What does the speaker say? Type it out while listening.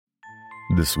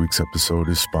This week's episode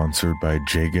is sponsored by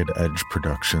Jagged Edge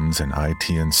Productions and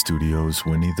ITN Studios'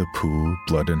 Winnie the Pooh,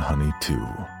 Blood and Honey 2.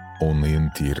 Only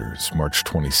in theaters, March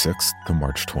 26th to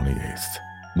March 28th.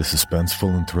 The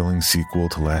suspenseful and thrilling sequel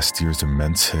to last year's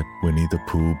immense hit, Winnie the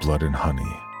Pooh, Blood and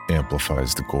Honey,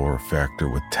 amplifies the gore factor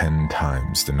with 10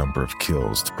 times the number of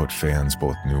kills to put fans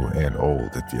both new and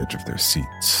old at the edge of their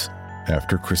seats.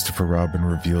 After Christopher Robin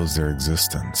reveals their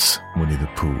existence, Winnie the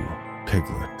Pooh,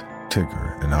 Piglet,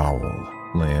 Tigger, and Owl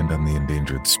land on the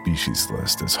endangered species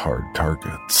list as hard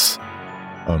targets.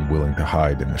 Unwilling to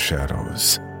hide in the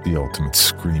shadows, the Ultimate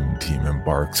Scream Team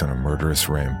embarks on a murderous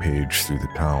rampage through the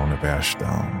town of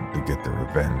Ashdown to get their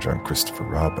revenge on Christopher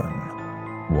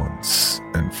Robin, once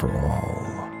and for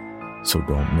all. So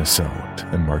don't miss out,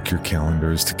 and mark your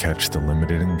calendars to catch the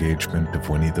limited engagement of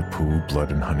Winnie the Pooh,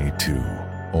 Blood and Honey 2,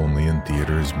 only in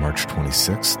theaters March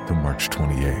 26th to March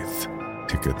 28th.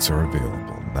 Tickets are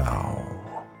available now.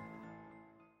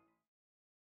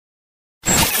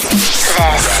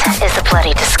 This is the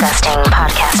Bloody Disgusting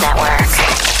Podcast Network.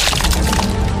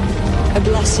 A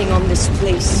blessing on this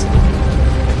place.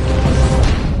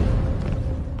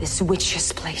 This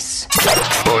witch's place.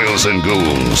 Boils and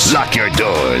ghouls, lock your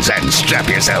doors and strap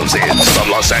yourselves in. From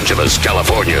Los Angeles,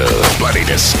 California, Bloody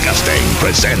Disgusting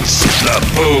presents the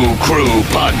Boo Crew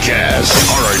Podcast.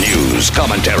 Horror news,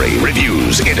 commentary,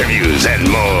 reviews, interviews, and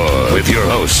more. With your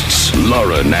hosts,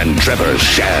 Lauren and Trevor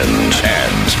Shand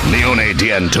and Leone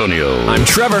D'Antonio. I'm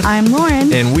Trevor. I'm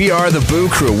Lauren. And we are the Boo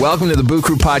Crew. Welcome to the Boo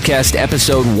Crew Podcast,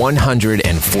 episode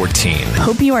 114.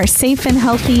 Hope you are safe and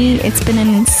healthy. It's been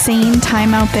an insane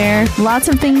time out there. Lots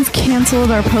of things canceled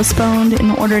or postponed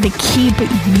in order to keep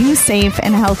you safe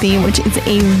and healthy, which is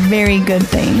a very good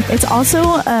thing. It's also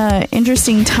an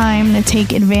interesting time to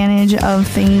take advantage of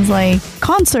things like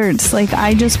concerts. Like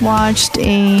I just watched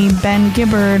a Ben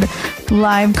Gibbard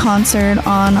live concert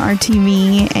on our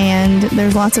TV, and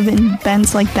there's lots of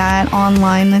events like that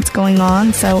online that's going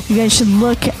on. So you guys should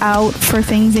look out for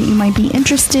things that you might be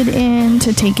interested in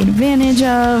to take advantage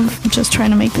of. I'm just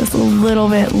trying to make this a little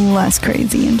bit less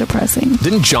crazy and depressing.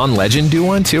 Didn't John Legend do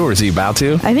one too, or is he about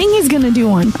to? I think he's going to do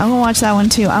one. I'm going to watch that one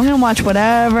too. I'm going to watch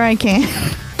whatever I can.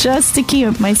 Just to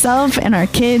keep myself and our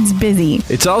kids busy.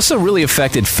 It's also really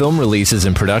affected film releases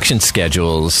and production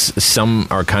schedules. Some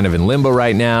are kind of in limbo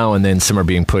right now, and then some are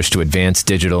being pushed to advanced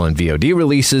digital and VOD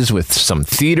releases, with some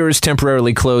theaters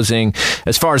temporarily closing.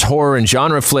 As far as horror and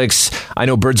genre flicks, I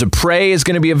know Birds of Prey is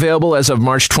going to be available as of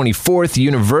March 24th.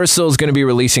 Universal is going to be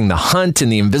releasing The Hunt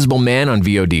and The Invisible Man on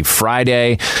VOD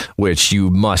Friday, which you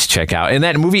must check out. And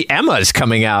that movie Emma is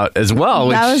coming out as well.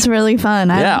 That was really fun.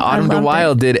 Yeah, Autumn de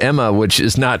Wilde did Emma, which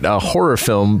is not a horror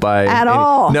film by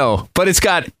all. No, but it's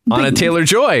got Anna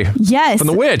Taylor-Joy. Yes, from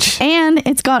The Witch, and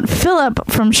it's got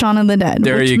Philip from Shaun of the Dead.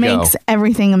 There which you go. Makes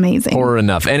everything amazing. Horror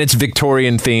enough, and it's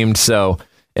Victorian themed. So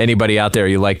anybody out there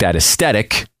you like that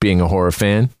aesthetic, being a horror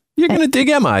fan, you're gonna dig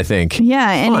Emma, I think.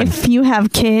 Yeah, and Fun. if you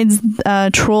have kids,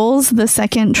 Trolls, the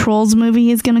second Trolls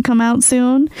movie is gonna come out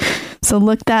soon. So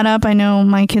look that up. I know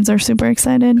my kids are super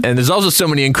excited. And there's also so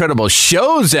many incredible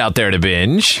shows out there to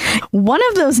binge. One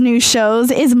of those new shows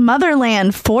is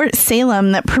Motherland, Fort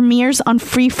Salem, that premieres on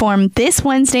Freeform this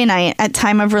Wednesday night at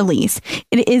time of release.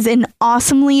 It is an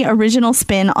awesomely original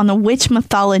spin on the witch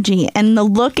mythology, and the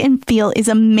look and feel is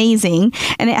amazing,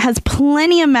 and it has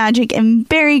plenty of magic and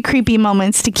very creepy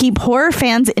moments to keep horror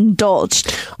fans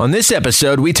indulged. On this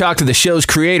episode, we talk to the show's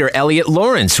creator, Eliot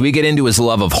Laurence. We get into his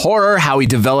love of horror, how he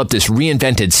developed this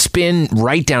reinvented spin,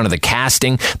 right down to the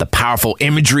casting, the powerful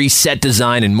imagery, set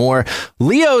design, and more.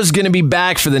 Leo's going to be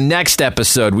back for the next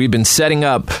episode. We've been setting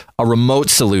up a remote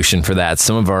solution for that.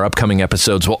 Some of our upcoming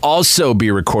episodes will also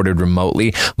be recorded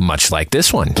remotely, much like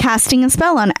this one. Casting a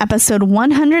spell on episode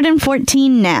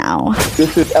 114 now.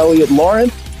 This is Eliot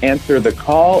Laurence. Answer the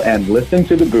call and listen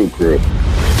to the Boo Crew.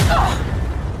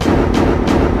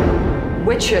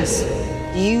 Witches,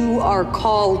 you are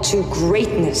called to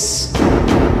greatness.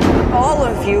 All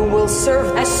of you will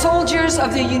serve as soldiers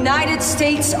of the United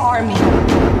States Army.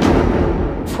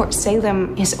 Fort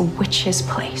Salem is a witch's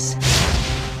place.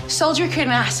 Soldier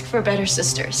couldn't ask for better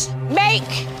sisters.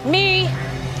 Make me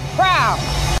proud.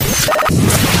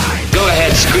 Go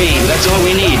ahead, scream. That's all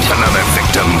we need. Another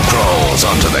victim crawls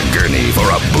onto the gurney for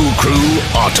a Boo Crew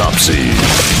Autopsy.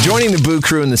 Joining the Boo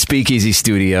Crew in the Speakeasy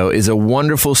studio is a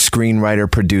wonderful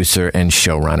screenwriter, producer, and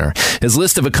showrunner. His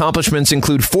list of accomplishments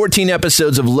include 14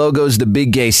 episodes of Logo's The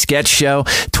Big Gay Sketch Show,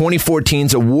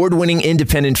 2014's award-winning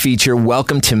independent feature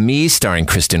Welcome to Me, starring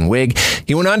Kristen Wiig.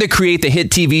 He went on to create the hit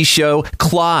TV show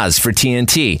Claws for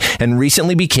TNT, and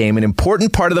recently became an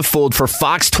important part of the fold for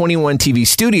Fox 21 TV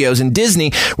Studios and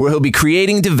Disney, where he'll be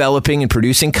creating, developing, and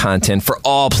producing content for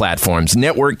all platforms,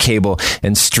 network, cable,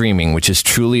 and streaming, which is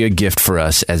truly a gift for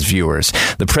us as viewers.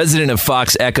 The president of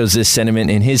Fox echoes this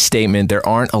sentiment in his statement, "There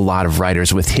aren't a lot of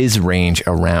writers with his range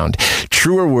around."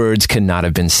 Truer words could not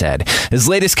have been said. His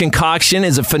latest concoction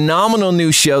is a phenomenal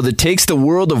new show that takes the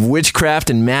world of witchcraft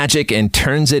and magic and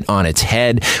turns it on its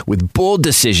head with bold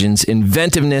decisions,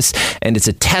 inventiveness, and it's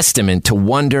a testament to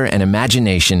wonder and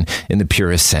imagination in the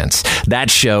purest sense. That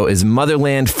show is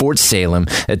Motherland, Fort Salem.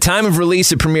 At time of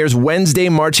release, it premieres Wednesday,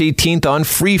 March 18th on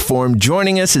Freeform.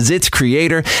 Joining us is its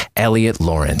creator, Eliot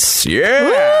Laurence. Yeah!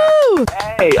 Woo!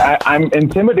 Hey, I'm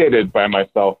intimidated by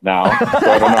myself now,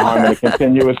 so I don't know how I'm going to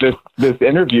continue with this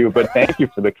interview, but thank you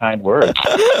for the kind words.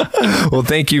 Well,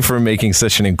 thank you for making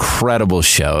such an incredible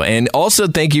show. And also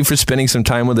thank you for spending some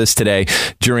time with us today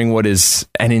during what is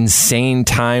an insane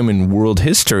time in world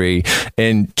history.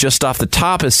 And just off the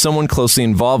top, as someone closely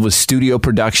involved with studio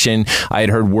production, I had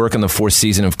heard work on the fourth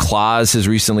season of Claws has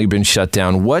recently been shut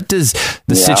down. What does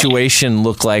the situation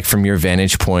look like from your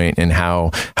vantage point, and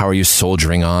how are you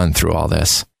soldiering on through all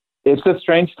this? It's a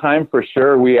strange time for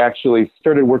sure. We actually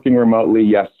started working remotely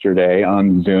yesterday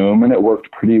on Zoom, and it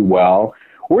worked pretty well.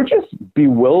 We're just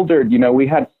bewildered. You know, we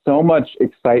had so much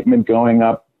excitement going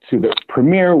up to the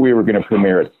premiere. We were going to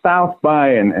premiere at South by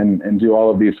and do all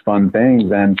of these fun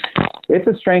things. And it's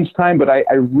a strange time, but I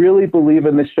really believe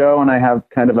in the show, and I have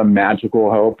kind of a magical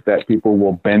hope that people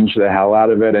will binge the hell out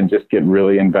of it and just get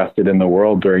really invested in the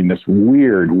world during this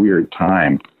weird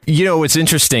time. You know, what's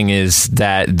interesting is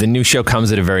that the new show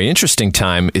comes at a very interesting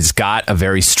time. It's got a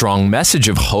very strong message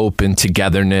of hope and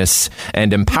togetherness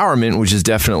and empowerment, which is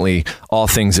definitely all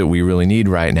things that we really need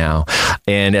right now.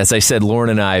 And as I said,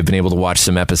 Lauren and I have been able to watch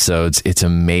some episodes. It's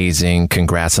amazing.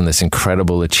 Congrats on this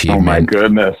incredible achievement. Oh, my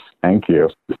goodness. Thank you.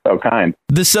 You're so kind.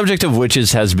 The subject of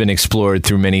witches has been explored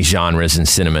through many genres in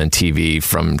cinema and TV.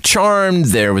 From Charmed,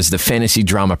 there was the fantasy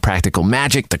drama Practical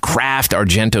Magic, The Craft,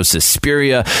 Argento's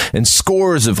Suspiria, and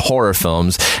scores of horror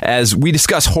films. As we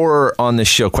discuss horror on this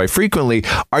show quite frequently,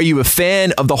 are you a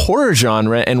fan of the horror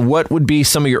genre, and what would be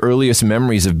some of your earliest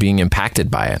memories of being impacted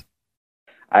by it?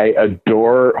 I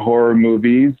adore horror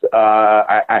movies.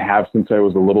 I have since I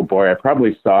was a little boy. I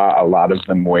probably saw a lot of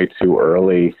them way too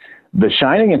early. The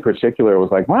Shining in particular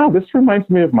was like, wow, this reminds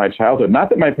me of my childhood. Not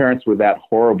that my parents were that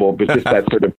horrible, but just that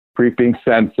sort of creeping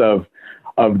sense of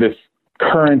this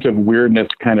current of weirdness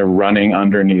kind of running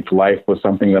underneath life was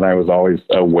something that I was always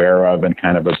aware of and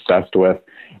kind of obsessed with.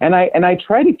 And I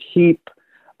try to keep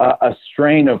a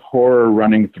strain of horror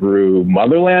running through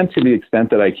Motherland to the extent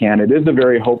that I can. It is a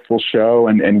very hopeful show,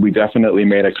 and we definitely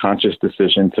made a conscious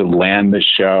decision to land the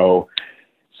show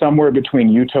somewhere between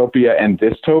utopia and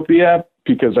dystopia,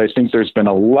 because I think there's been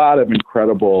a lot of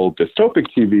incredible dystopic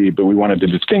TV, but we wanted to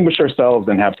distinguish ourselves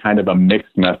and have kind of a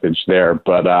mixed message there.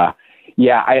 But I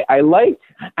like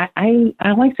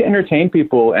to entertain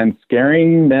people, and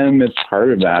scaring them is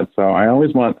part of that. So I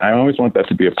always want that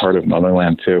to be a part of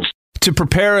Motherland too. To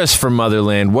prepare us for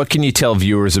Motherland, what can you tell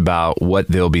viewers about what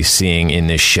they'll be seeing in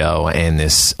this show and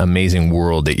this amazing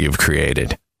world that you've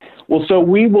created? Well, so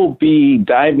we will be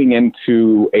diving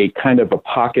into a kind of a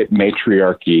pocket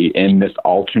matriarchy in this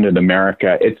alternate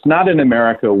America. It's not an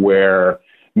America where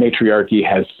matriarchy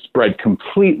has spread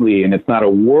completely, and it's not a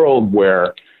world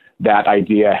where that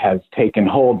idea has taken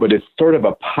hold, but it's sort of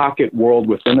a pocket world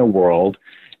within a world.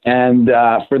 And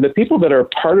for the people that are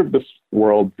part of this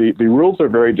world, the rules are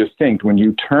very distinct. When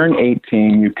you turn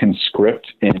 18, you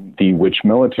conscript in the witch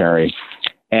military.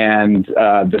 And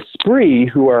the Spree,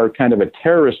 who are kind of a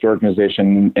terrorist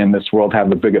organization in this world,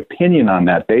 have a big opinion on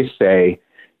that. They say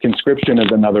conscription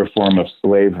is another form of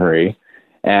slavery,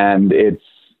 and it's,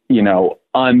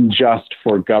 unjust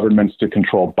for governments to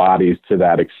control bodies to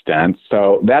that extent.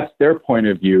 So that's their point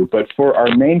of view. But for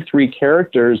our main three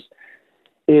characters,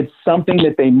 it's something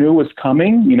that they knew was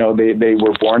coming. They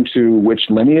were born to witch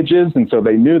lineages, and so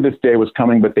they knew this day was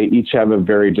coming, but they each have a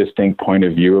very distinct point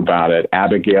of view about it.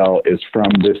 Abigail is from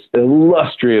this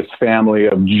illustrious family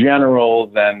of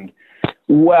generals and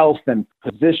wealth and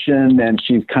position, and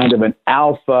she's kind of an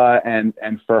alpha, and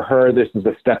for her, this is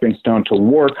a stepping stone to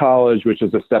war college, which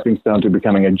is a stepping stone to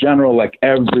becoming a general like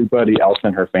everybody else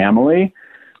in her family.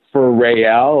 for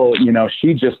Raelle,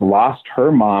 she just lost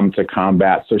her mom to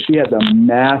combat. So she has a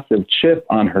massive chip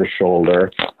on her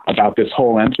shoulder about this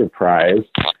whole enterprise.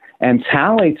 And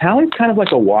Tally's kind of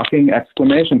like a walking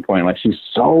exclamation point. Like, she's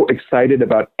so excited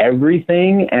about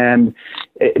everything. And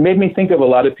it made me think of a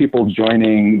lot of people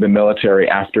joining the military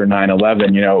after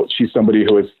 9/11. She's somebody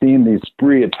who has seen these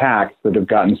spree attacks that have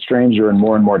gotten stranger and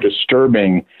more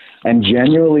disturbing, and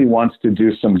genuinely wants to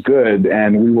do some good.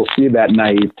 And we will see that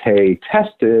naivete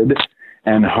tested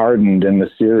and hardened in the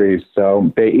series.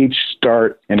 So they each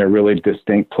start in a really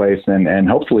distinct place and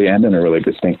hopefully end in a really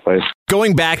distinct place.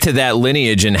 Going back to that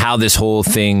lineage and how this whole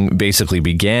thing basically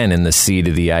began in the seed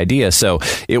of the idea. So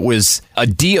it was a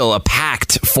deal, a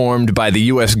pact formed by the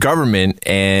U.S. government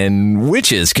and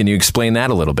witches. Can you explain that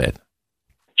a little bit?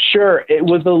 Sure. It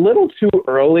was a little too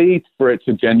early for it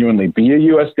to genuinely be a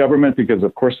U.S. government because,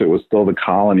 of course, it was still the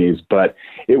colonies. But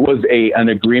it was an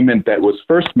agreement that was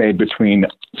first made between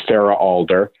Sarah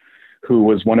Alder, who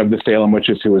was one of the Salem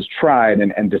witches who was tried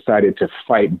and decided to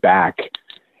fight back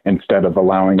instead of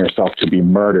allowing herself to be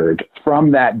murdered.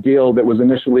 From that deal that was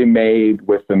initially made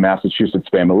with the Massachusetts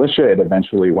Bay Militia, it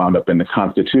eventually wound up in the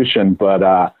Constitution.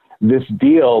 But this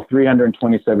deal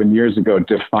 327 years ago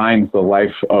defines the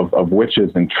life of witches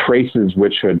and traces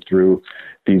witchhood through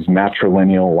these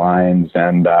matrilineal lines.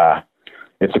 And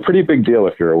it's a pretty big deal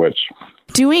if you're a witch.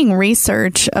 Doing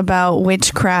research about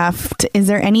witchcraft, is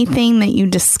there anything that you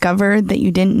discovered that you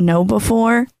didn't know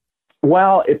before?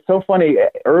 Well, it's so funny.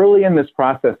 Early in this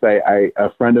process, a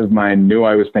friend of mine knew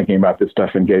I was thinking about this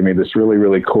stuff and gave me this really,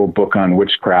 really cool book on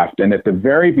witchcraft. And at the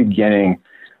very beginning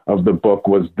of the book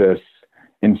was this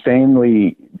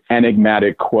insanely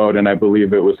enigmatic quote, and I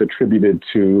believe it was attributed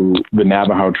to the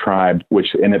Navajo tribe,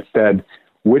 and it said,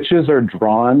 "Witches are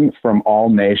drawn from all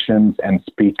nations and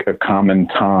speak a common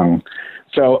tongue."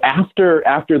 So after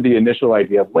the initial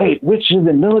idea of, wait, witches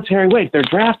in military, wait, they're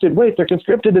drafted, wait, they're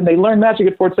conscripted, and they learn magic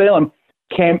at Fort Salem,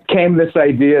 came this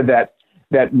idea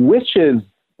that witches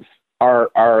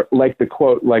are like the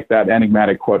quote, like that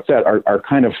enigmatic quote said, are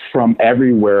kind of from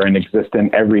everywhere and exist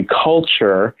in every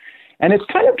culture. And it's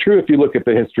kind of true if you look at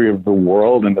the history of the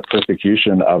world and the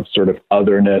persecution of sort of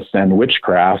otherness and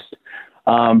witchcraft.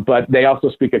 But they also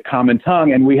speak a common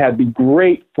tongue. And we had the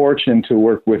great fortune to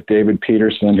work with David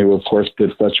Peterson, who, of course,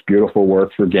 did such beautiful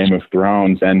work for Game of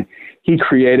Thrones. And he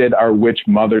created our witch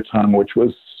mother tongue, which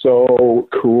was so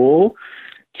cool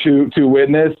to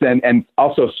witness and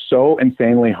also so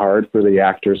insanely hard for the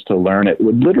actors to learn. It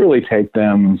would literally take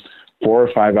them 4 or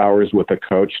 5 hours with a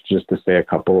coach just to say a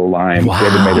couple of lines. Wow.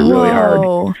 David made it really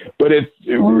hard. But it's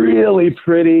really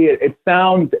pretty. It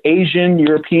sounds Asian,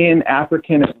 European,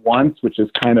 African at once, which is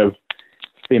kind of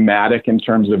thematic in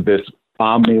terms of this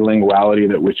omnilinguality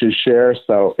that witches share.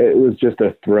 So it was just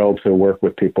a thrill to work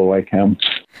with people like him.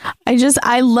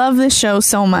 I love this show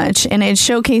so much, and it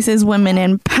showcases women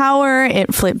in power.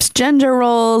 It flips gender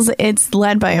roles. It's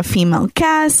led by a female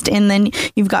cast, and then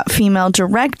you've got female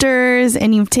directors,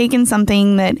 and you've taken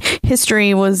something that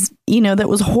history was, that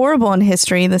was horrible in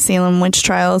history, the Salem witch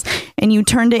trials, and you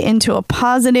turned it into a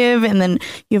positive, and then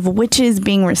you have witches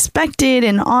being respected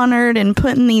and honored and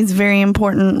put in these very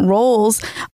important roles.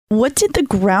 What did the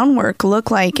groundwork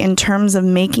look like in terms of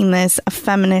making this a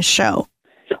feminist show?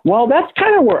 Well, that's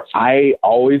kind of where I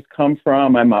always come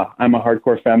from. I'm a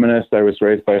hardcore feminist. I was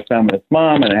raised by a feminist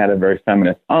mom, and I had a very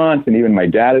feminist aunt, and even my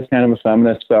dad is kind of a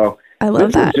feminist. So I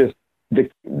love that.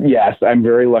 Yes, I'm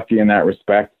very lucky in that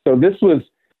respect. So this was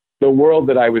the world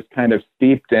that I was kind of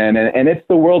steeped in, and it's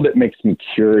the world that makes me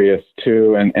curious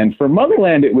too. And for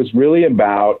Motherland, it was really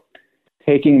about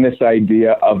taking this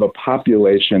idea of a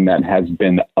population that has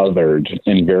been othered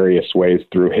in various ways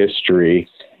through history.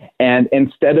 And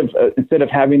instead of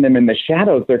having them in the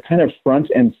shadows, they're kind of front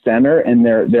and center, and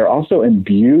they're also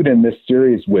imbued in this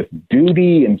series with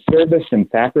duty and service and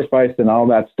sacrifice and all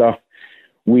that stuff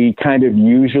we kind of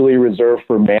usually reserve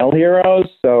for male heroes.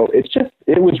 So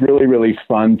it was really, really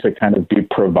fun to kind of be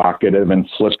provocative and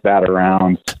flip that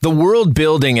around. The world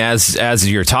building, as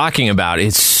you're talking about,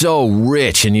 it's so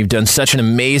rich, and you've done such an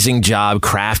amazing job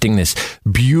crafting this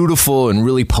beautiful and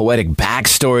really poetic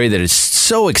backstory that is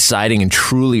so exciting and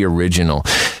truly original.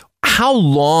 How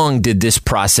long did this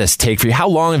process take for you? How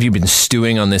long have you been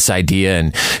stewing on this idea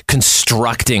and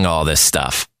constructing all this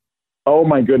stuff? Oh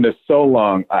my goodness, so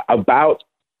long. About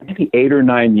maybe 8 or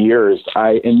 9 years.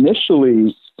 I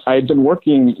had been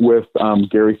working with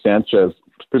Gary Sanchez,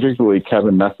 particularly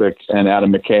Kevin Messick and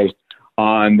Adam McKay,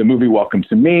 on the movie Welcome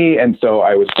to Me. And so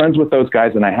I was friends with those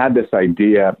guys, and I had this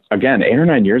idea, again, 8 or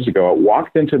 9 years ago. I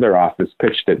walked into their office,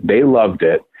 pitched it. They loved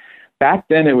it. back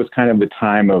then it was kind of the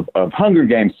time of Hunger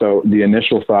Games. So the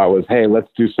initial thought was, hey, let's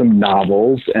do some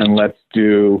novels and let's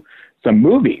do some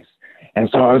movies. And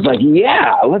so I was like,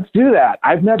 yeah, let's do that.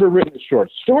 I've never written a short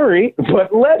story,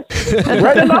 but let's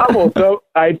write a novel. So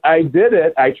I did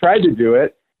it. I tried to do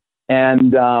it.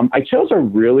 And I chose a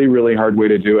really, really hard way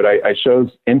to do it. I chose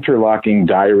interlocking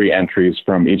diary entries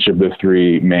from each of the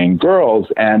three main girls.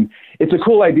 And it's a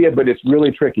cool idea, but it's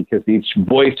really tricky because each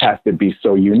voice has to be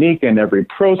so unique and every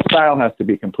prose style has to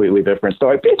be completely different. So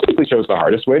I basically chose the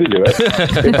hardest way to do it.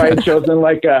 If I had chosen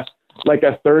like a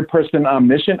third person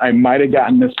omniscient, I might have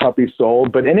gotten this puppy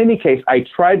sold. But in any case, I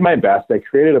tried my best. I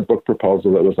created a book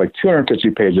proposal that was like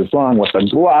 250 pages long with a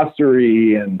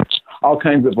glossary and all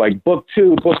kinds of like book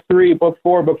 2, book 3, book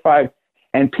 4, book 5.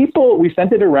 And we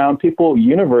sent it around. People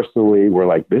universally were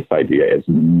like, this idea is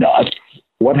nuts.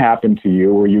 What happened to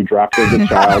you? Were you dropped as a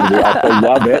child? We also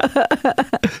love it.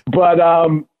 But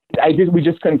we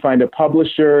just couldn't find a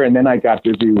publisher. And then I got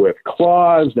busy with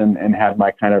Claws and had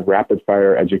my kind of rapid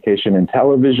fire education in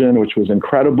television, which was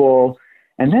incredible.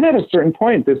 And then at a certain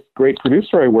point, this great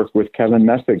producer I worked with, Kevin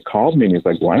Messick, called me and he's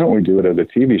like, why don't we do it as a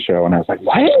TV show? And I was like,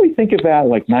 why didn't we think of that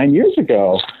like 9 years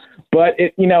ago? But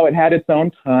it had its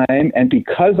own time. And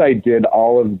because I did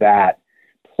all of that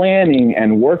planning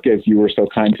and work, as you were so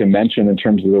kind to mention, in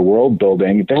terms of the world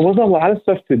building, there was a lot of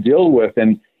stuff to deal with.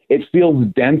 And it feels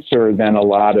denser than a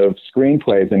lot of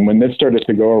screenplays. And when this started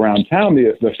to go around town,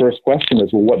 the first question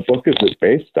is, well, what book is it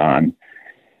based on?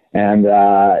 And,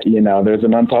 there's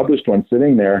an unpublished one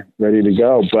sitting there ready to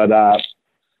go. But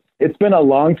it's been a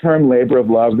long-term labor of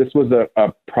love. This was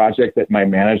a project that my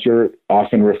manager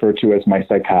often referred to as my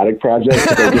psychotic project.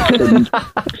 I just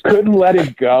couldn't let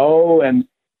it go. And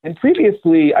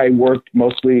previously, I worked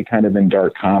mostly kind of in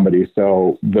dark comedy.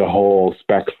 So the whole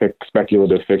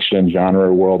speculative fiction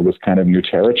genre world was kind of new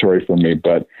territory for me.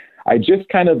 But I just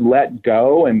kind of let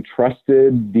go and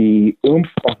trusted the oomph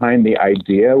behind the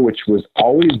idea, which was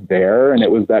always there. And it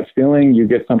was that feeling you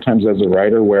get sometimes as a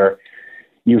writer where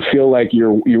you feel like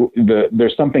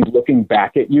there's something looking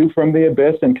back at you from the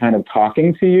abyss and kind of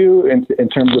talking to you in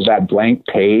terms of that blank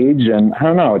page. And I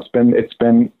don't know, it's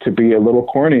been, to be a little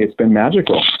corny, it's been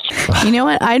magical. You know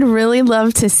what? I'd really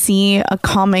love to see a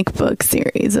comic book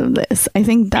series of this. I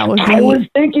think that would be... I was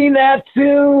thinking that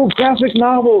too. Graphic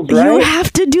novels, right? You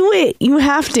have to do it. You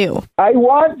have to. I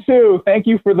want to. Thank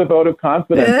you for the vote of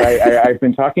confidence. I've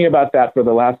been talking about that for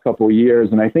the last couple of years,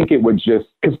 and I think it would just...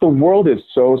 Because the world is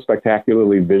so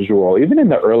spectacularly visual, even in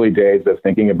the early days of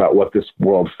thinking about what this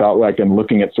world felt like and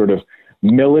looking at sort of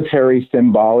military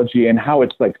symbology and how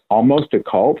it's like almost a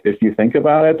cult. If you think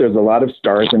about it, there's a lot of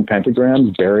stars and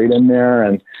pentagrams buried in there.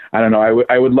 And I don't know,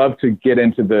 I would love to get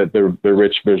into the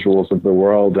rich visuals of the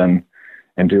world and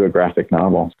do a graphic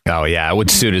novel. Oh yeah, it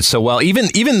would suit it so well. Even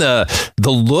the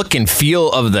look and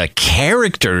feel of the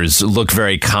characters look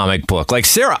very comic book. Like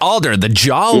Sarah Alder, the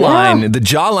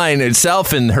jawline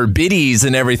itself and her biddies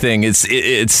and everything.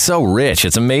 It's so rich.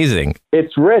 It's amazing.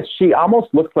 It's rich. She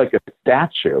almost looks like a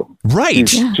statue. Right.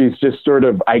 She's just sort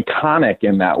of iconic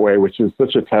in that way, which is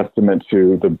such a testament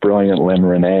to the brilliant Lynn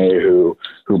Renee who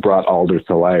brought Alder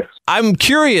to life. I'm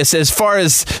curious, as far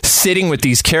as sitting with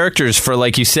these characters for,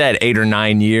 like you said, 8 or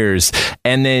 9 years,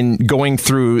 and then going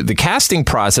through the casting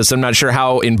process. I'm not sure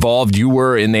how involved you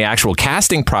were in the actual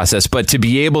casting process, but to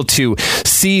be able to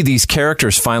see these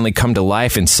characters finally come to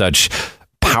life in such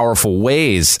powerful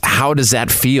ways, how does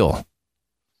that feel?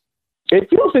 It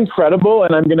feels incredible,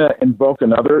 and I'm going to invoke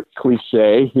another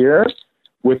cliche here,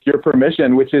 with your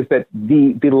permission, which is that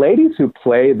the ladies who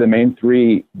play the main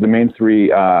three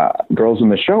girls in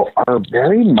the show are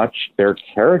very much their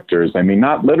characters. I mean,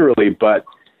 not literally, but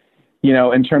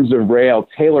in terms of Raelle,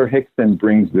 Taylor Hickson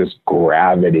brings this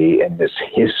gravity and this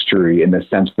history in the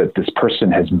sense that this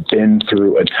person has been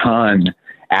through a ton.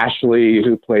 Ashley,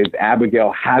 who plays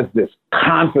Abigail, has this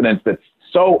confidence that's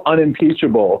so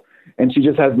unimpeachable. And she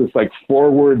just has this like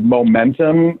forward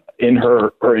momentum in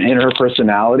her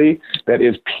personality that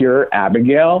is pure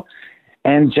Abigail.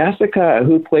 And Jessica,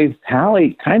 who plays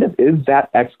Hallie, kind of is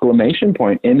that exclamation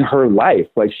point in her life.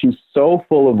 Like, she's so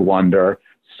full of wonder,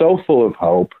 so full of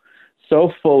hope,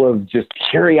 so full of just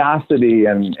curiosity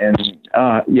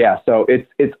so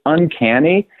it's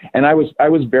uncanny. And I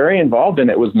was very involved in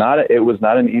it. It was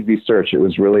not an easy search. It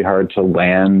was really hard to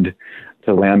land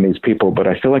these people, but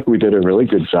I feel like we did a really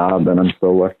good job, and I'm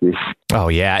so lucky. Oh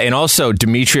yeah, and also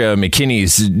Demetria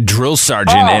McKinney's drill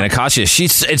sergeant Anacostia.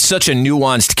 It's such a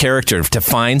nuanced character. To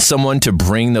find someone to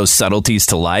bring those subtleties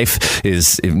to life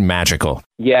is magical.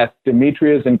 Yes,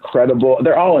 Demetria is incredible.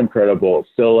 They're all incredible.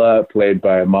 Scylla, played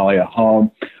by Amalia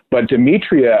Holm. But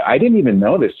Demetria, I didn't even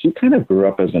know this. She kind of grew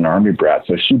up as an army brat,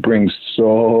 so she brings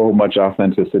so much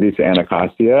authenticity to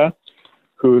Anacostia,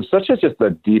 who's just a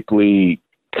deeply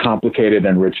complicated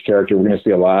and rich character. We're going to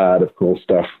see a lot of cool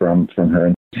stuff from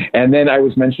her. And then I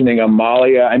was mentioning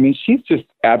Amalia. I mean, she's just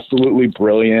absolutely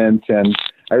brilliant. And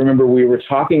I remember we were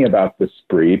talking about the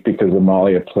spree because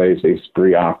Amalia plays a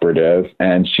spree operative.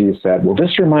 And she said, well,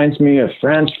 this reminds me of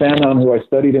Franz Fanon, who I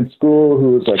studied in school,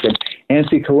 who was like an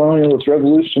anti-colonialist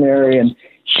revolutionary. And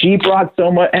she brought so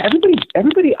much,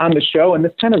 everybody on the show, and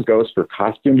this kind of goes for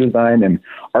costume design and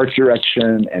art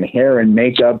direction and hair and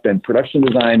makeup and production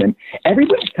design. And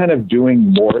everybody's kind of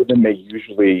doing more than they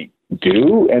usually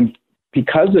do. And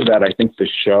because of that, I think the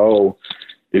show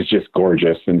is just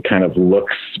gorgeous and kind of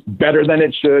looks better than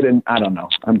it should. And I don't know,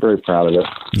 I'm very proud of it.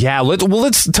 Yeah,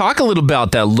 let's talk a little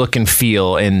about that look and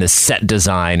feel and the set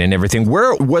design and everything.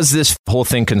 Where was this whole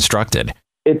thing constructed?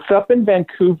 It's up in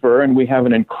Vancouver, and we have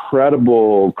an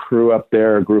incredible crew up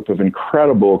there, a group of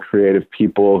incredible creative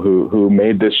people who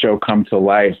made this show come to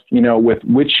life. You know, with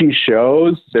witchy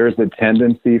shows, there's a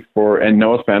tendency for, and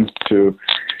no offense to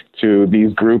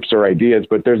these groups or ideas,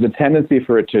 but there's a tendency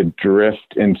for it to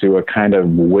drift into a kind of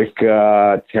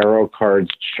Wicca tarot cards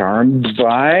charm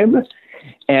vibe.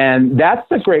 And that's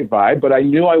a great vibe, but I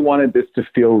knew I wanted this to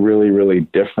feel really, really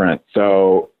different.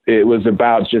 So it was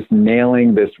about just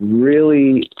nailing this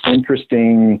really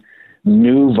interesting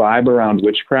new vibe around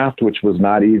witchcraft, which was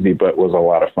not easy, but was a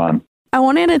lot of fun. I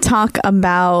wanted to talk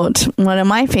about one of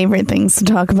my favorite things to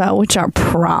talk about, which are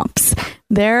props.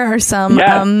 There are some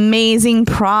amazing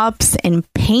props and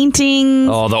paintings.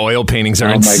 Oh, the oil paintings are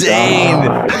insane.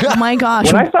 Oh my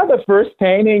gosh. When I saw the first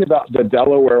painting, the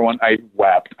Delaware one, I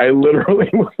wept. I literally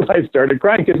I started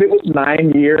crying because it was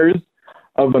 9 years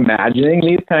of imagining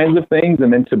these kinds of things.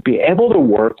 And then to be able to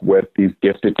work with these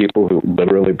gifted people who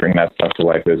literally bring that stuff to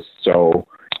life is so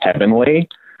heavenly.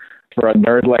 For a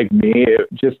nerd like me,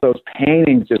 just those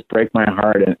paintings just break my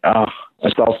heart. And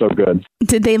it's all so good.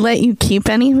 Did they let you keep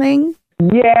anything?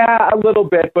 Yeah, a little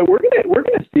bit, but we're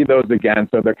gonna see those again,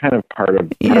 so they're kind of part of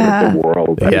the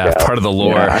world. Part of the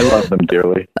lore. Yeah, I love them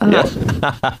dearly.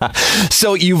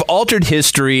 So you've altered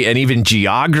history and even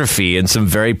geography in some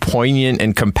very poignant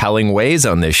and compelling ways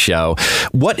on this show.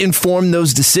 What informed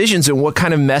those decisions, and what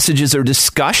kind of messages or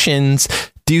discussions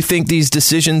do you think these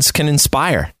decisions can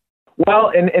inspire?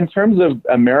 Well, in terms of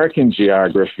American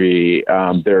geography,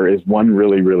 there is one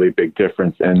really, really big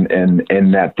difference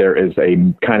in that there is a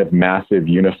kind of massive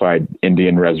unified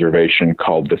Indian reservation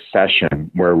called the Session,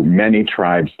 where many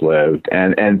tribes lived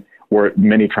and where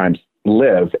many tribes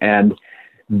live. And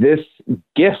this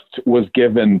gift was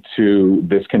given to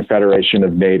this confederation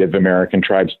of Native American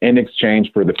tribes in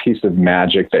exchange for the piece of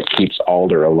magic that keeps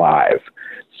Alder alive.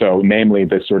 So namely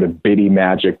the sort of Biddy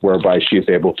magic whereby she is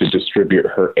able to distribute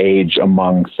her age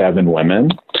among 7 women.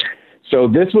 So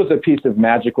this was a piece of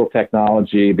magical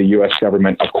technology the U.S.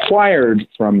 government acquired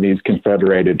from these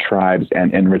confederated tribes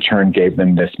and in return gave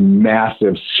them this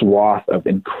massive swath of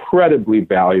incredibly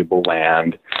valuable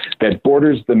land that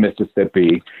borders the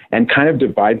Mississippi and kind of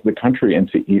divides the country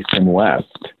into East and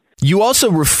West. You also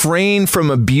refrain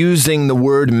from abusing the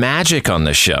word magic on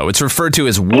the show. It's referred to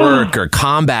as work or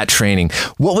combat training.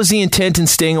 What was the intent in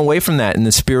staying away from that in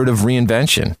the spirit of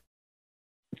reinvention?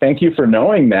 Thank you for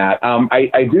knowing that.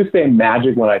 I do say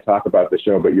magic when I talk about the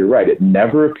show, but you're right. It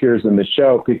never appears in the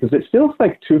show because it feels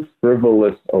like too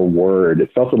frivolous a word.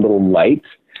 It felt a little light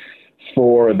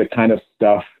for the kind of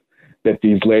stuff that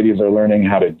these ladies are learning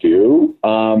how to do.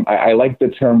 I like the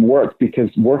term work because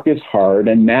work is hard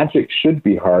and magic should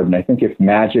be hard. And I think if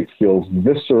magic feels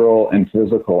visceral and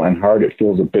physical and hard, it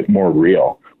feels a bit more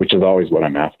real, which is always what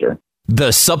I'm after.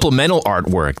 The supplemental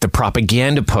artwork, the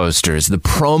propaganda posters, the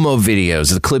promo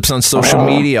videos, the clips on social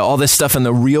media, all this stuff in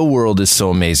the real world is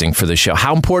so amazing for the show.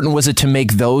 How important was it to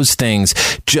make those things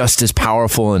just as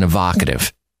powerful and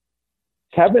evocative?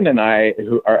 Kevin and I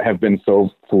have been so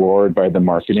floored by the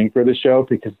marketing for the show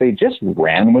because they just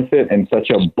ran with it in such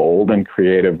a bold and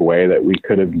creative way that we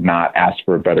could have not asked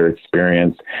for a better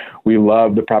experience. We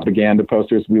love the propaganda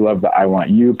posters. We love the I Want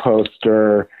You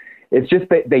poster. It's just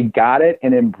that they got it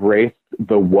and embraced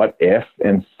the what if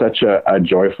in such a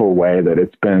joyful way that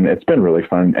it's been really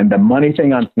fun. And the money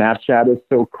thing on Snapchat is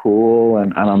so cool.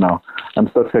 And I don't know,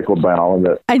 I'm so tickled by all of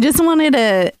it. I just wanted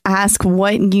to ask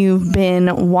what you've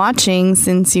been watching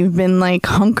since you've been like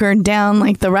hunkered down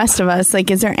like the rest of us.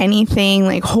 Like, is there anything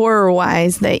like horror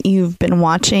wise that you've been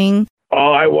watching?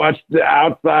 Oh, I watched The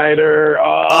Outsider.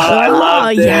 I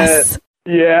loved it. Yes.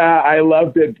 Yeah, I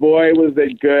loved it. Boy, was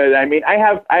it good. I mean, I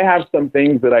have some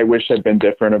things that I wish had been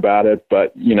different about it,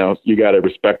 but, you know, you got to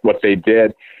respect what they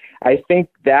did. I think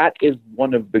that is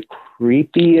one of the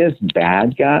creepiest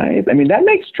bad guys. I mean, that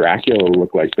makes Dracula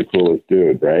look like the coolest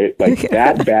dude, right? Like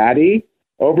that baddie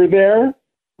over there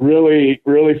really,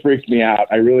 really freaked me out.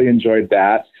 I really enjoyed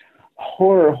that.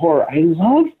 Horror.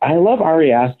 I love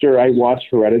Ari Aster. I watch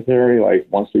Hereditary like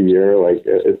once a year. Like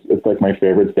it's like my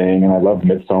favorite thing. And I love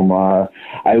Midsommar.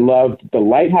 I love The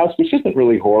Lighthouse, which isn't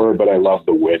really horror, but I love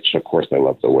The Witch. Of course, I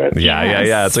love The Witch.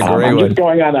 Yeah. It's a great I'm one. just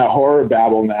going on that horror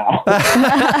babble now.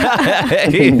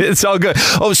 It's all good.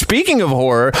 Oh, speaking of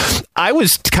horror, I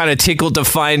was kind of tickled to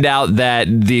find out that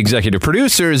the executive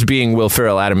producers, being Will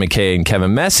Ferrell, Adam McKay, and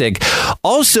Kevin Messick,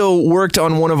 also worked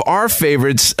on one of our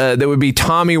favorites that would be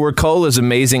Tommy Wirkola's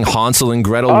amazing Hansel and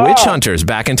Gretel Witch Hunters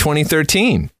back in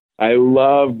 2013. I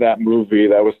love that movie.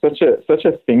 That was such a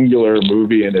singular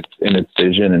movie in its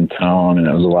vision and tone, and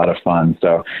it was a lot of fun.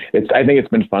 So I think it's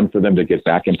been fun for them to get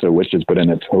back into witches, but in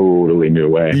a totally new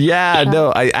way. Yeah,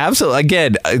 no, I absolutely.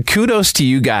 Again, kudos to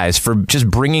you guys for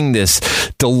just bringing this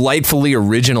delightfully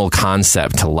original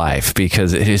concept to life,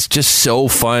 because it is just so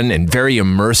fun and very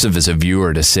immersive as a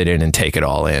viewer to sit in and take it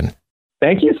all in.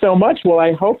 Thank you so much. Well,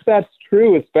 I hope that's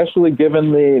true, especially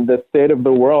given the state of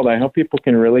the world. I hope people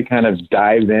can really kind of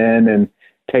dive in and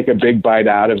take a big bite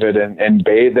out of it and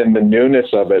bathe in the newness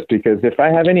of it. Because if I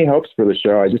have any hopes for the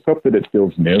show, I just hope that it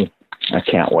feels new. I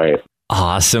can't wait.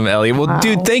 Awesome, Eliot. Well,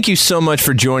 dude, thank you so much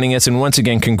for joining us. And once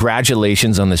again,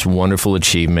 congratulations on this wonderful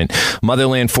achievement.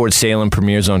 Motherland Fort Salem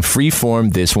premieres on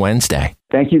Freeform this Wednesday.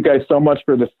 Thank you guys so much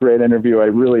for this great interview. I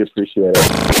really appreciate it.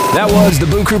 That was the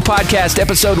Boo Crew Podcast,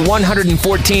 episode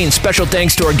 114. Special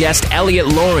thanks to our guest, Eliot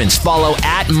Laurence. Follow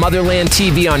at Motherland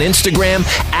TV on Instagram,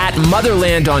 at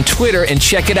Motherland on Twitter, and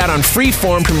check it out on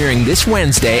Freeform, premiering this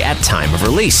Wednesday at time of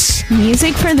release.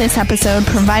 Music for this episode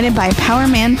provided by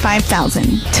Powerman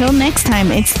 5000. Till next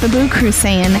time, it's the Boo Crew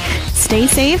saying, stay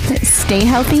safe, stay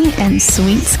healthy, and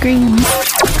sweet screams.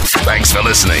 Thanks for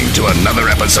listening to another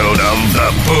episode of the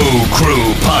Boo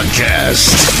Crew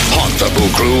Podcast. Haunt the Boo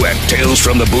Crew at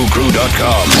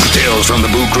talesfromthebooCrew.com. Tales from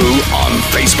the Boo Crew on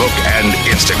Facebook and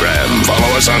Instagram. Follow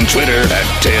us on Twitter at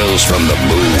Tales from the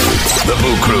Boo. The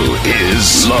Boo Crew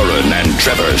is Lauren and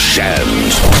Trevor Shand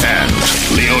and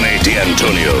Leone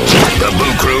D'Antonio. The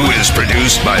Boo Crew is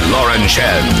produced by Lauren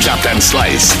Shand, chopped and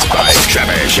sliced by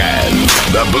Trevor Shand.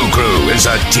 The Boo Crew is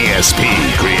a TSP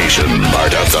creation,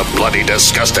 part of the Bloody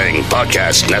Disgusting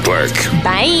Podcast Network.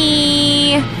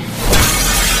 Bye.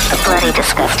 The Bloody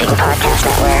Disgusting Podcast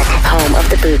Network, home of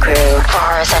the Boo Crew. For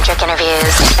horror-centric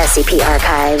interviews, SCP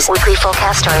archives, weekly full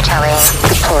cast storytelling,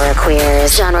 horror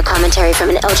queers, genre commentary from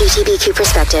an LGBTQ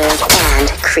perspective, and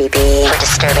creepy. For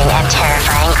disturbing and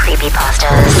terrifying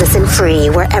creepypastas. Listen free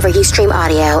wherever you stream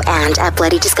audio and at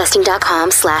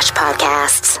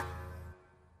bloodydisgusting.com/podcasts.